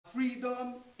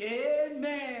freedom.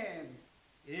 Amen.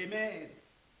 Amen.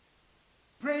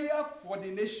 Prayer for the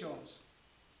nations.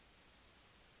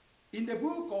 In the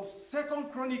book of 2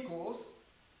 Chronicles,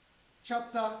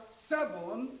 chapter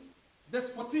 7,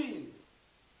 verse 14,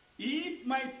 if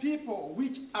my people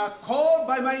which are called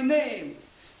by my name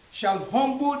shall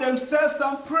humble themselves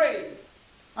and pray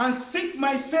and seek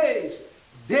my face,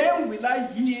 then will I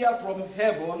hear from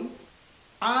heaven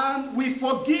and will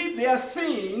forgive their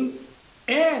sin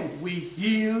and will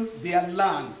heal their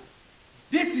land.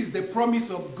 This is the promise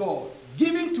of God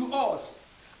given to us.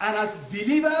 And as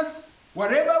believers,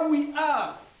 wherever we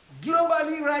are,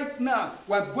 globally right now,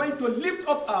 we're going to lift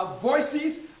up our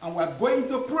voices and we're going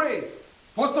to pray.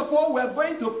 First of all, we're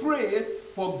going to pray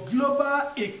for global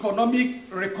economic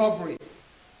recovery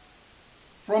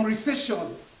from recession.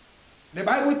 The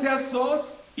Bible tells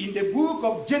us in the book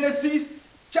of Genesis,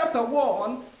 chapter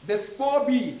 1, verse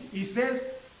 4b, it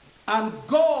says, and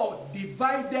God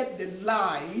divided the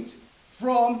light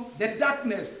from the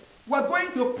darkness. We're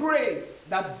going to pray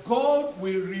that God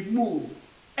will remove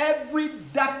every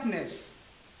darkness,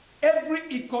 every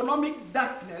economic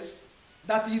darkness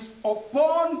that is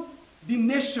upon the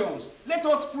nations. Let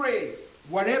us pray.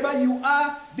 Wherever you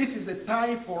are, this is the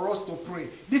time for us to pray.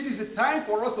 This is the time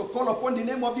for us to call upon the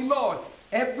name of the Lord.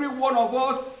 Every one of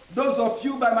us, those of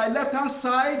you by my left-hand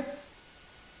side,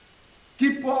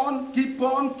 keep on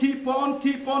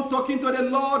talking to the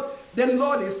Lord. The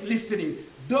Lord is listening.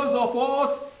 Those of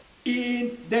us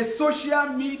in the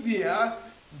social media,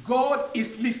 God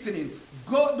is listening.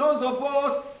 God, those of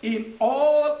us in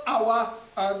all our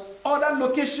other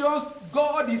locations,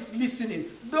 God is listening.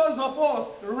 Those of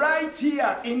us right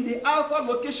here in the Alpha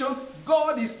location,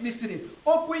 God is listening.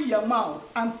 Open your mouth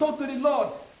and talk to the Lord.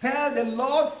 Tell the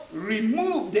Lord,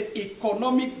 remove the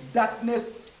economic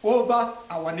darkness over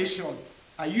our nation.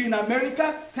 Are you in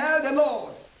America? Tell the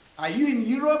Lord. Are you in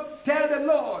Europe? Tell the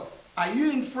Lord. Are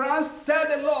you in France? Tell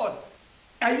the Lord.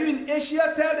 Are you in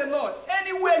Asia? Tell the Lord.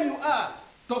 Anywhere you are,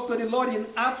 talk to the Lord. In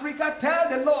Africa, tell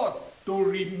the Lord to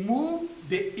remove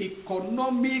the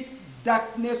economic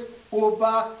darkness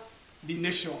over the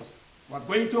nations. We're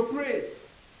going to pray.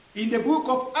 In the book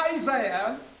of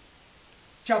Isaiah,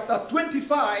 chapter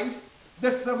 25,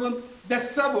 verse 7,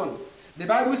 the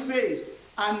Bible says,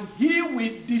 and he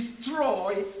will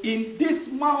destroy in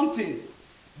this mountain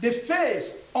the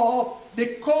face of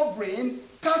the covering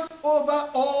cast over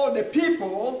all the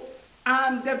people,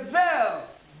 and the veil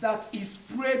that is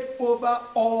spread over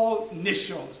all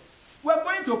nations. We're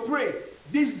going to pray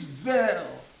this veil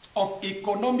of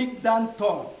economic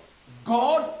downturn,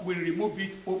 God will remove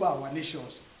it over our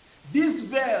nations. This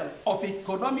veil of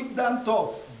economic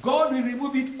downturn, God will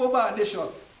remove it over our nation.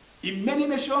 In many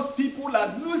nations, people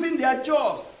are losing their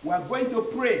jobs. We are going to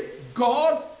pray,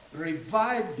 God,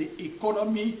 revive the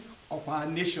economy of our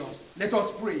nations. Let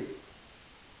us pray.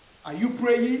 Are you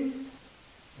praying?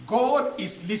 God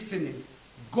is listening.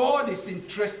 God is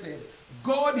interested.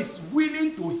 God is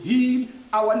willing to heal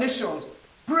our nations.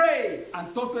 Pray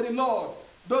and talk to the Lord.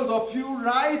 Those of you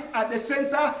right at the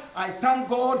center, I thank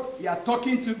God. You are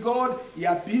talking to God.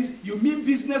 You mean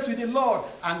business with the Lord,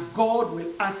 and God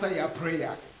will answer your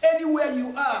prayer. Anywhere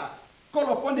you are,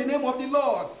 call upon the name of the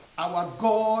Lord. Our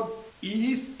God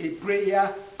is a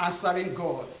prayer answering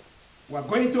God. We are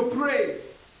going to pray.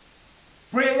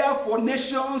 Prayer for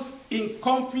nations in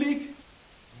conflict,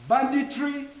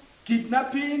 banditry,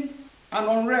 kidnapping, and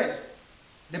unrest.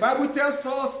 The Bible tells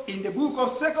us in the book of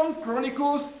 2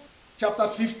 Chronicles, chapter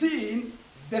 15,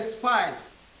 verse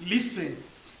 5. Listen.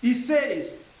 It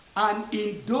says, and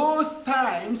in those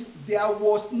times there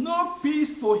was no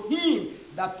peace to him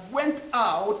that went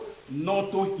out, nor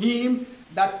to him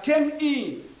that came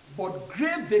in, but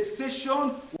great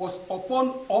vexation was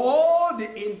upon all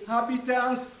the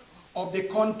inhabitants of the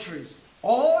countries.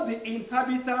 All the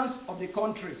inhabitants of the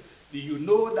countries. Do you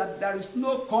know that there is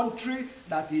no country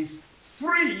that is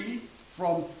free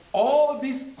from all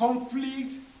this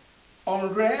conflict,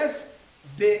 unrest?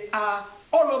 They are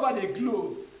all over the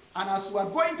globe. And as we are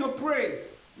going to pray,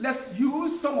 let's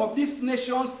use some of these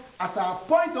nations as our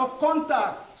point of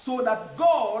contact so that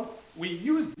God will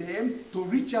use them to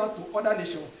reach out to other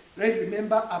nations. Let's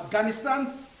remember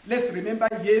Afghanistan. Let's remember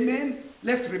Yemen.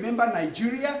 Let's remember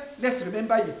Nigeria. Let's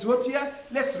remember Ethiopia.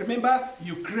 Let's remember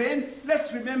Ukraine.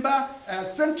 Let's remember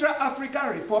Central African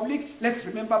Republic. Let's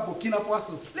remember Burkina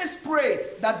Faso. Let's pray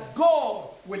that God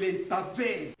will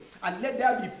intervene and let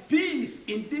there be peace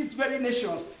in these very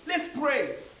nations. Let's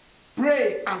pray.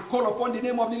 Pray and call upon the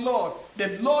name of the Lord.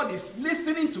 The Lord is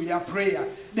listening to your prayer.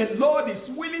 The Lord is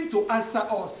willing to answer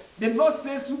us. The Lord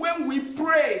says when we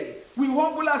pray, we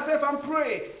humble ourselves and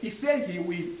pray. He said he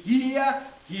will hear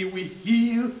he will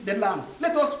heal the land.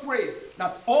 Let us pray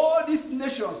that all these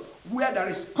nations where there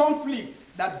is conflict,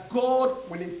 that God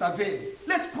will intervene.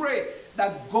 Let's pray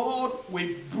that God will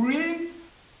bring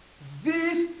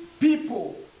these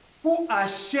people who are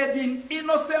shedding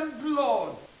innocent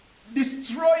blood,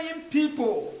 destroying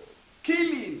people,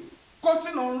 killing,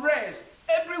 causing unrest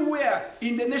everywhere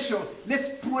in the nation.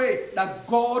 Let's pray that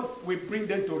God will bring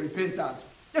them to repentance.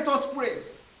 Let us pray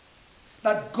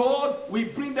that God will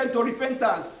bring them to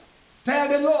repentance. Tell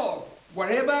the Lord,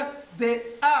 wherever they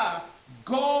are,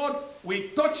 God will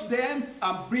touch them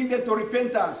and bring them to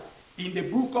repentance. In the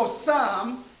book of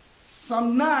Psalm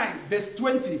 9, verse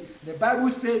 20, the Bible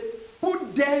says,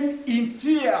 put them in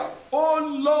fear,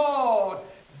 O Lord,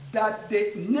 that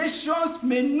the nations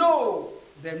may know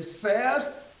themselves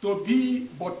to be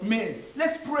but men.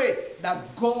 Let's pray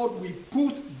that God will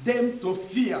put them to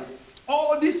fear.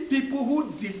 All these people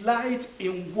who delight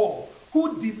in war,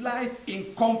 who delight in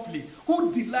conflict,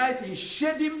 who delight in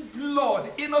shedding blood,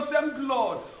 innocent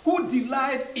blood, who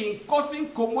delight in causing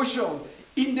commotion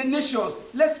in the nations,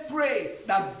 let's pray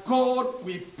that God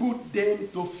will put them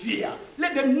to fear.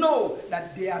 Let them know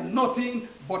that they are nothing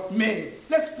but men.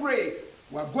 Let's pray.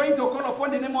 We are going to call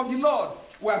upon the name of the Lord.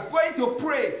 We are going to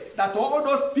pray that all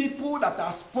those people that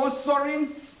are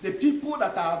sponsoring, the people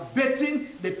that are betting,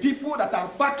 the people that are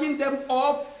backing them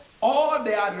up, all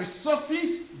their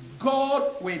resources,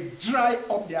 God will dry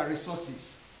up their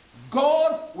resources.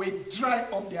 God will dry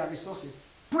up their resources.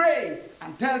 Pray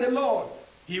and tell the Lord,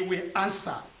 he will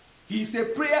answer. He is a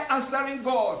prayer answering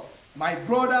God. My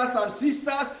brothers and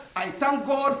sisters, I thank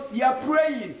God you are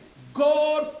praying.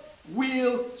 God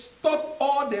will stop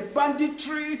all the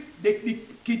banditry, the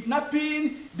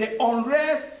kidnapping, the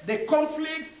unrest, the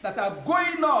conflict that are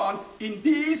going on in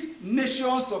these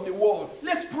nations of the world.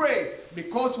 Let's pray,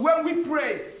 because when we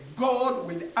pray, God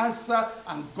will answer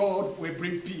and God will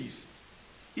bring peace.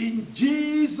 In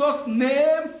Jesus'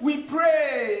 name we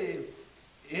pray.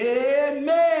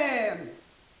 Amen.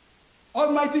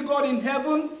 Almighty God in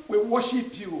heaven, we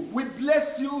worship you. We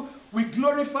bless you. We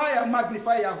glorify and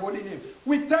magnify your holy name.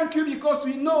 We thank you because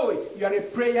we know you are a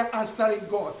prayer answering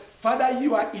God. Father,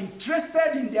 you are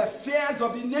interested in the affairs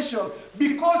of the nation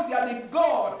because you are the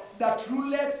God that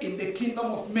ruleth in the kingdom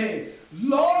of men.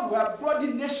 Lord, we have brought the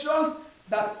nations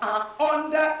that are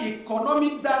under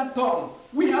economic downturn.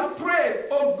 We have prayed,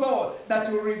 oh God, that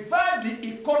you revive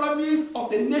the economies of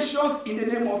the nations in the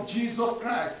name of Jesus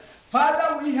Christ.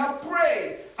 Father, we have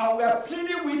prayed and we are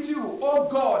pleading with you, oh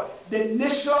God, the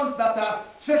nations that are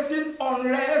facing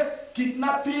unrest,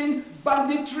 kidnapping,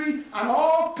 banditry, and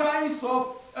all kinds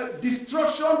of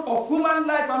destruction of human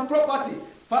life and property.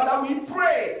 Father, we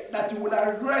pray that you will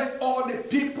arrest all the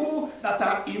people that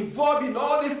are involved in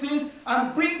all these things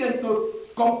and bring them to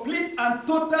complete and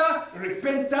total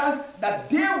repentance, that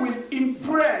they will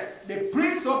impress the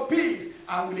Prince of Peace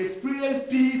and will experience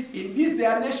peace in these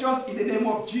their nations in the name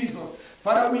of Jesus.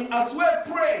 Father, we as well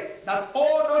pray that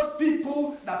all those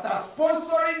people that are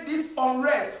sponsoring this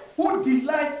unrest, who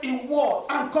delight in war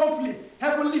and conflict,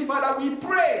 Heavenly Father, we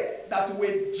pray that you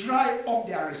will dry up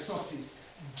their resources.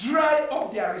 Dry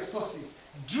up their resources.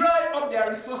 Dry up their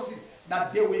resources,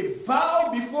 that they will bow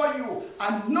before you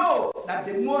and know that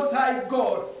the Most High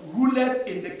God ruleth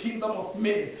in the kingdom of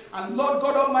men. And Lord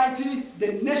God Almighty,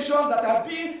 the nations that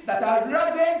are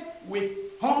ravaged with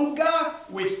hunger,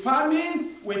 with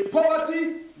famine, with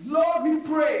poverty, Lord, we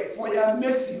pray for your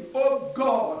mercy, oh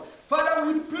God.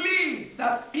 Father, we plead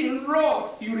that in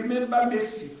wrath you remember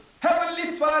mercy.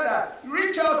 Heavenly Father,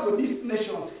 reach out to these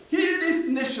nations, heal these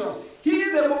nations,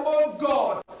 heal them, oh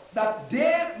God, that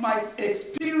they might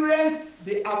experience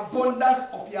the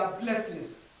abundance of your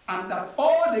blessings, and that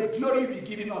all the glory be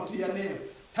given unto your name.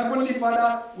 Heavenly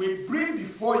Father, we bring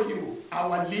before you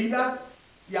our leader,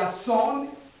 your son,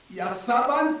 your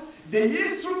servant, the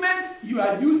instrument you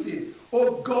are using.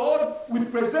 Oh God, we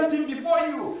present him before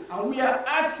you, and we are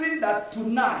asking that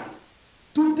tonight,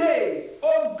 today,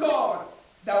 oh God,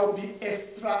 there will be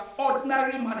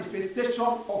extraordinary manifestation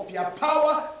of your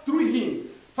power through him.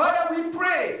 Father, we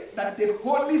pray that the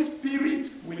Holy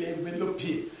Spirit will envelop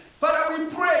him. Father, we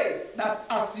pray that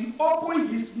as he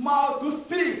opens his mouth to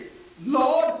speak,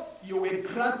 Lord, you will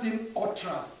grant him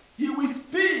utterance. He will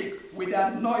speak with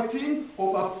the anointing,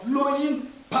 overflowing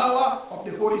power of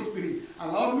the Holy Spirit.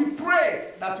 And Lord, we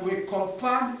pray that we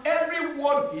confirm every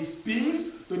word he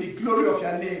speaks to the glory of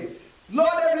your name.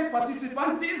 Lord, every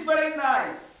participant this very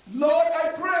night, Lord, I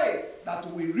pray that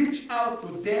we reach out to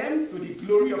them to the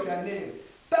glory of your name.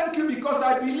 Thank you, because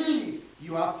I believe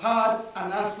you have heard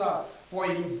an answer. For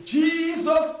in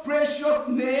Jesus' precious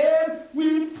name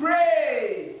we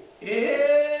pray.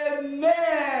 Amen.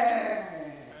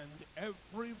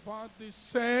 Everybody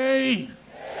say,